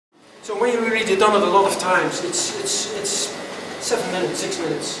So when you really done it a lot of times, it's 7 minutes, 6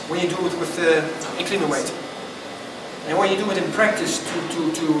 minutes when you do it with incliner weight. And when you do it in practice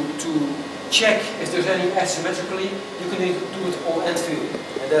to check if there's any asymmetrically, you can do it on end field.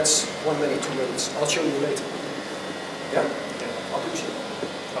 And that's 1 minute, 2 minutes. I'll show you later. Yeah? Yeah. I'll do so.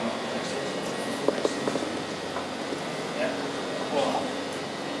 Come on. Yeah. Oh.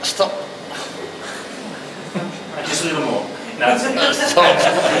 Stop. Just a little more. No, it's okay.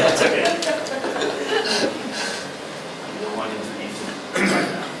 It's okay. You don't want him to leave right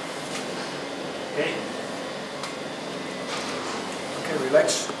now. Okay. Okay,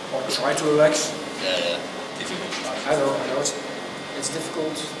 relax. Or try to relax. Yeah. Difficult. I know. It's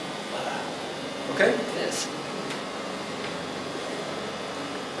difficult. Okay? Yes.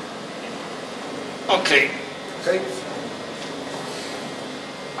 Okay. Okay.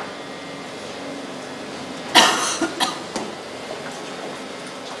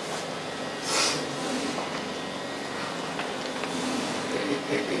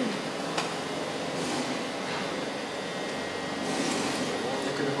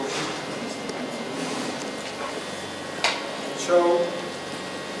 So,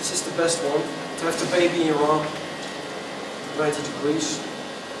 this is the best one, to have the baby in your arm, 90 degrees.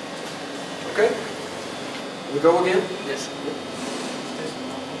 Okay? We go again? Yes.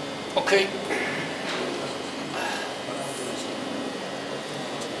 Okay.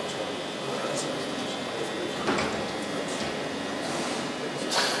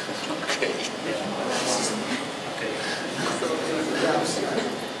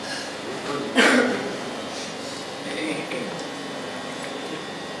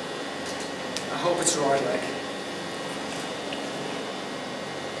 I hope it's the right leg.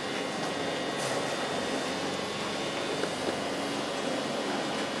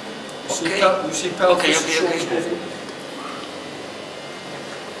 You see pelvis shoulders moving.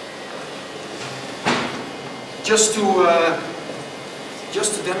 Just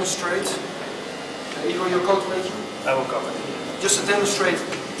to demonstrate, Igor, your coach making? I will cover. Just to demonstrate,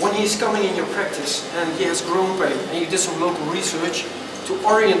 when he's coming in your practice and he has groin pain and you did some local research to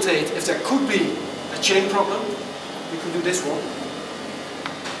orientate if there could be a chain problem, you can do this one.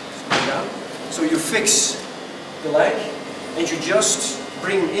 Down. So you fix the leg and you just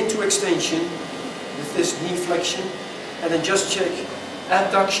bring him into extension with this knee flexion and then just check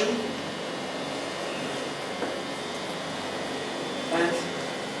abduction and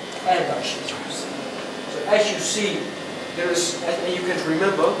adduction. So as you see, there is, and you can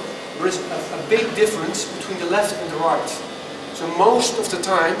remember, there is a big difference between the left and the right. So most of the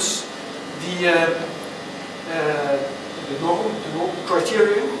times, the normal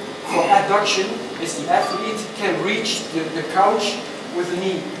criterion for adduction is the athlete can reach the couch with the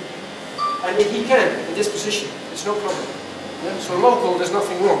knee. And he can, in this position, it's no problem. Yeah? So local, there's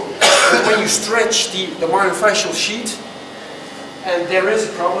nothing wrong. But when you stretch the myofascial sheet, and there is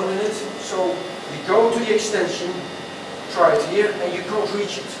a problem in it, so you go to the extension, try it here, and you can't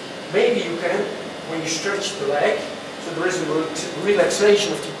reach it. Maybe you can, when you stretch the leg, so there is a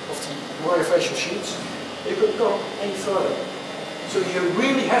relaxation of the myofascial sheets, you can go any further. So you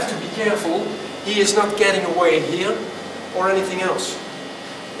really have to be careful, he is not getting away here, or anything else.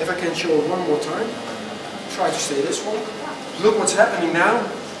 If I can show it one more time, try to stay this one. Look what's happening now,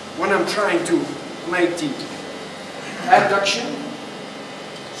 when I'm trying to make the abduction,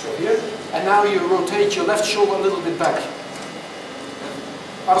 so here, and now you rotate your left shoulder a little bit back.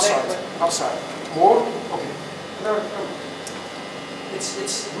 Outside, outside. More? Okay. No.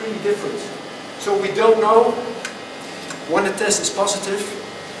 It's really different. So we don't know, when the test is positive,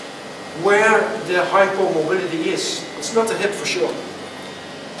 where the hypomobility is. It's not the hip for sure.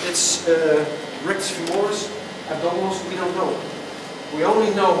 It's rectus femoris, abdominals, we don't know. We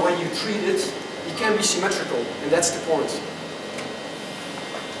only know when you treat it, it can be symmetrical, and that's the point.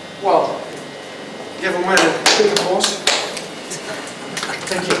 Well, give him a applause.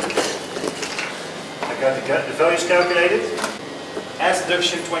 Thank you. I got the values calculated.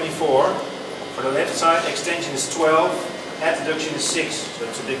 Adduction 24. For the left side, extension is 12. Adduction is 6, so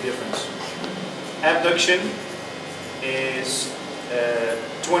it's a big difference. Abduction is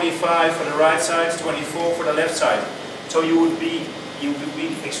 25 for the right side, 24 for the left side. So you would be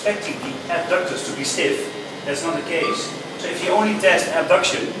expecting the adductors to be stiff. That's not the case. So if you only test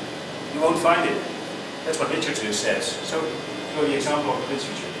abduction, you won't find it. That's what literature says. So show the example of the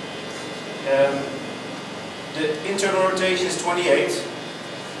literature. The internal rotation is 28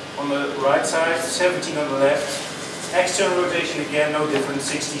 on the right side, 17 on the left. External rotation again, no difference,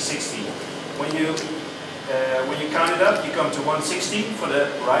 60, 60. When you count it up, you come to 160 for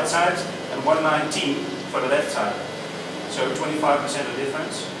the right side and 119 for the left side. So 25% of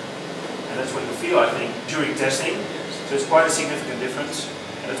difference. And that's what you feel, I think, during testing. So it's quite a significant difference.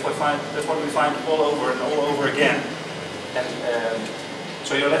 And that's what we find all over and all over again. And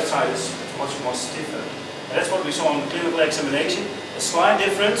so your left side is much more stiffer. And that's what we saw on the clinical examination. A slight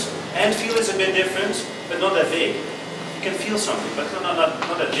difference, and feel is a bit different, but not that big. You can feel something, but not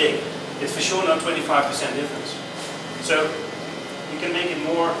that big. It's for sure not 25% difference. So you can make it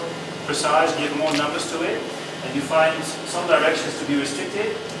more precise, give more numbers to it, and you find some directions to be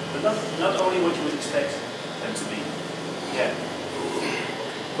restricted, but not only what you would expect them to be. Yeah.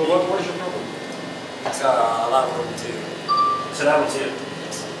 But what is your problem? It's a level 2. It's a level 2.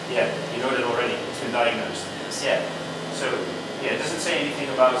 Yeah, you know that already. It's been diagnosed. Yeah. So yeah, it doesn't say anything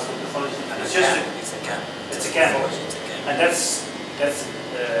about the pathology. It's just it's a can. It's a can. And that's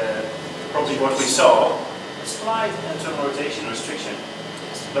probably what we saw. A slight internal rotation restriction,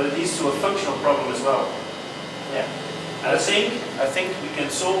 but it leads to a functional problem as well. Yeah. And I think we can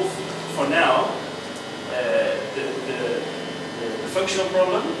solve for now the functional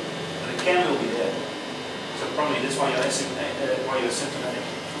problem, and the can will be there. So probably that's why you're symptomatic.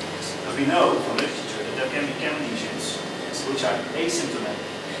 Because we know from literature that there can be can lesions which are asymptomatic.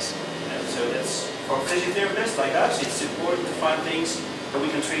 Yes. So that's for physiotherapists like us. It's important to find things that we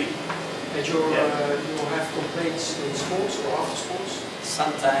can treat. And you will have complaints in sports or after sports?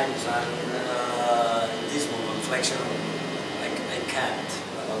 Sometimes I'm in this movement flexion, I can't,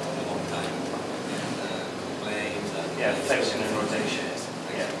 but not for a long time. And complaints. Yeah, flexion and rotation.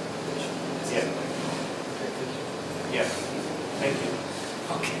 Yeah. Yeah. Yeah. Thank you.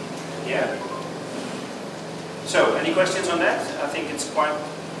 Okay. Yeah. So, any questions on that? I think it's quite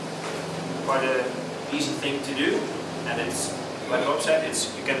an easy thing to do, and it's like Rob said,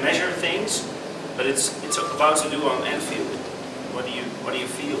 you can measure things, but it's about to do on end field. What do you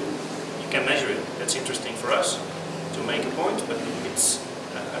feel? You can measure it. That's interesting for us to make a point, but it's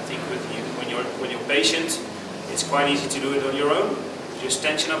I think when you're patient, it's quite easy to do it on your own. Just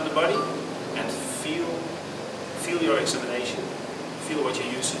tension up the body and feel your examination. Feel what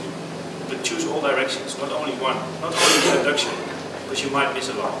you're used to do. But choose all directions, not only one, not only the abduction, because you might miss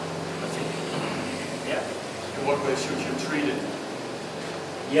a lot, I think. Yeah. In what way should you treat it?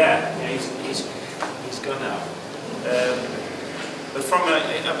 Yeah, he's gone now. But from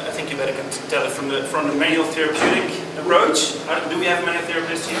I think you better can tell it from the manual therapeutic approach. Do we have manual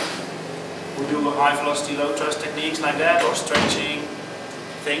therapists here? We do high velocity, low thrust techniques like that, or stretching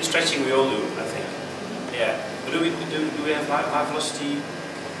things. Stretching we all do, I think. Yeah. But do we have high velocity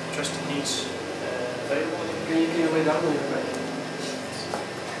thrust techniques available? Can you lay down on your back?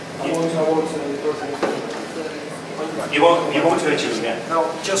 I won't You won't hurt you again. Now,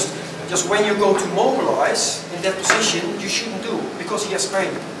 just when you go to mobilize in that position, you shouldn't do, because he has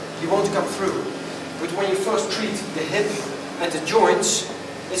pain. He won't come through. But when you first treat the hip and the joints,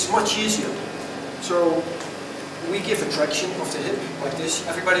 it's much easier. So we give a traction of the hip like this.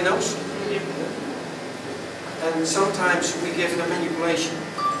 Everybody knows? And sometimes we give them manipulation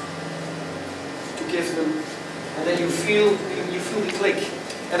to give them, and then you feel the click,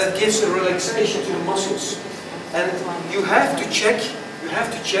 and that gives a relaxation to the muscles. And you have to check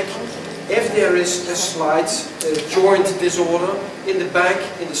if there is a slight joint disorder in the back,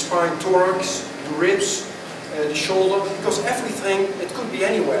 in the spine, thorax, the ribs, the shoulder, because everything, it could be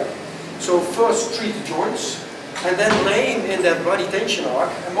anywhere. So first treat the joints, and then lay him in that body tension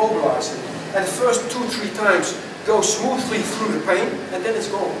arc and mobilize him. And the first 2-3 times go smoothly through the pain, and then it's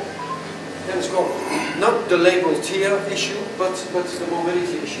gone. Then it's gone. Not the labral tear issue, but the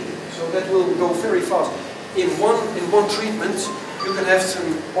mobility issue. So that will go very fast. In one treatment, you can have some,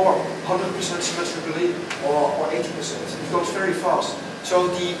 or 100% symmetrically, or 80%. It goes very fast. So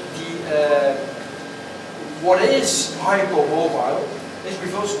what is hypomobile is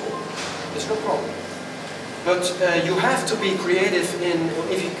reversible. It's no problem. But you have to be creative in,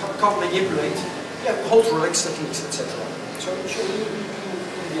 if you can't manipulate, yeah, hold relax techniques, etc. So you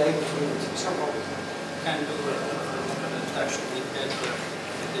be able to do it. It's no problem. Can do actually at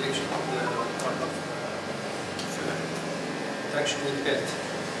the direction of the part of traction with bed.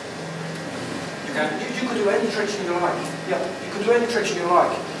 You could do any traction you like. Yeah, you could do any traction you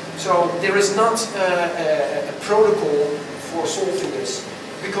like. So there is not a protocol for solving this,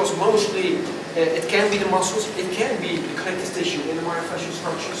 because mostly it can be the muscles, it can be the connective tissue in the myofascial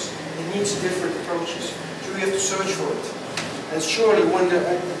structures. It needs different approaches. So you have to search for it. And surely when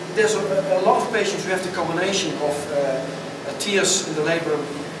there's a lot of patients who have the combination of tears in the labrum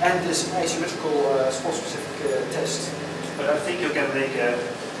and this asymmetrical spot-specific test. But I think you can make a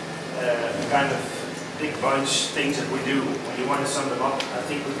kind of big bunch things that we do when you want to sum them up. I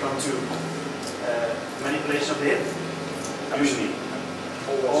think we come to manipulation of the hip, usually.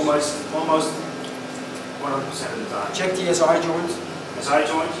 almost 100% of the time. Check the SI joint. SI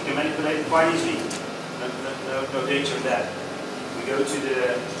joint, you can manipulate it quite easily. No danger in that. We go to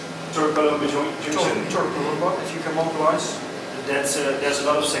the thoracolumbar junction. Thoracolumbar, if you can mobilize. There's a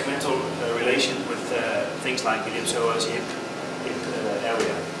lot of segmental relation with things like the ellipsoas, hip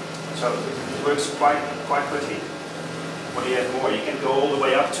area. So it works quite quickly. When you have more, you can go all the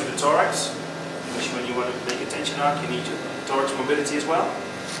way up to the thorax. Which when you want to make a tension arc, you need your thorax mobility as well.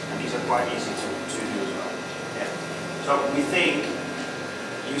 And these are quite easy to do as well. Yeah. So we think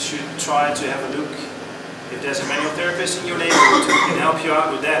you should try to have a look if there's a manual therapist in your neighborhood who can help you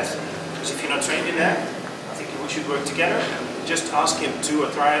out with that. Because if you're not trained in that, I think we should work together and just ask him two or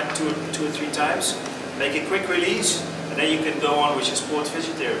three times, make a quick release, and then you can go on with your sports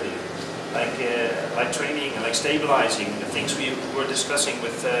physiotherapy, like training and like stabilizing, the things we were discussing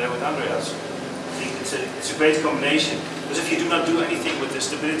with Andreas. I think it's a great combination. Because if you do not do anything with the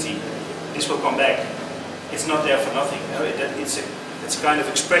stability, this will come back. It's not there for nothing. It's a kind of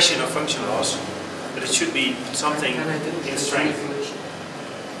expression of function loss, but it should be something in strength.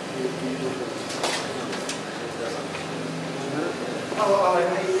 I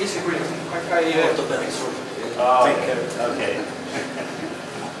disagree. Okay.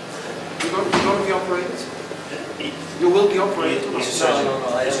 You're going to be operated? You will be operated? He's a surgeon.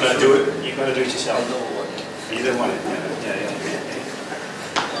 He's going to do it. You're going to do it yourself. I don't want it. You don't want it. Yeah.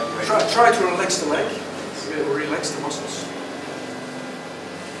 Try to relax the leg. Relax the muscles.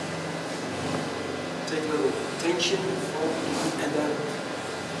 Take a little tension and then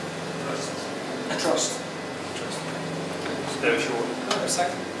trust. It's very short. A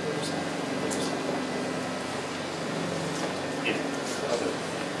second. Yeah.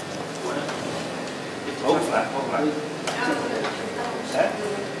 Overlap.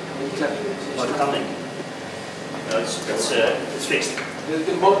 It's coming. No, it's fixed.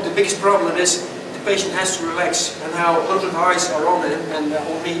 The biggest problem is the patient has to relax, and how 100 eyes are on him and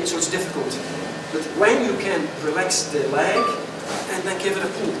on me, so it's difficult. But when you can relax the leg and then give it a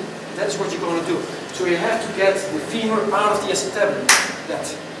pull, that is what you're going to do. So you have to get the femur out of the acetabulum.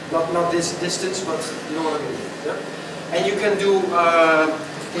 That, not this distance, but you know what I mean. Yeah? And you can do.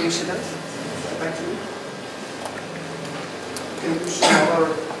 Can you see that? Back to me. You can do some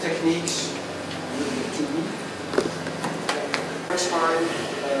other techniques. Spine,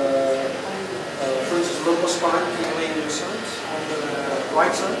 for instance, lumbar spine, you can lay on your side, on the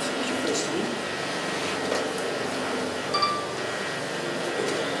right side, as you face to me.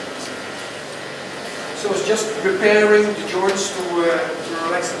 So it's just preparing the joints to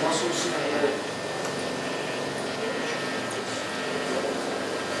relax the muscles.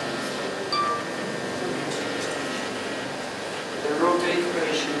 And rotate the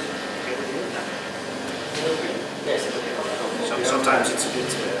patient. Sometimes it's a bit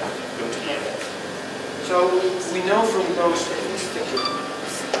going together. So we know from those techniques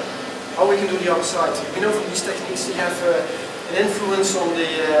how we can do the other side. We know from these techniques they have an influence on the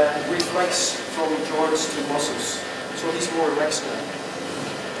reflex from joints to muscles. So he's more relaxed now.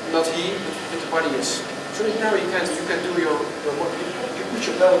 Not he, but the body is. So now you can do you put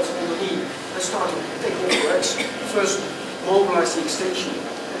your belt on the knee and start to take more relax. First mobilize the extension,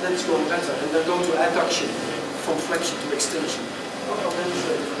 and then it's going better, and then go to adduction from flexion to extension. I'll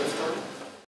demonstrate.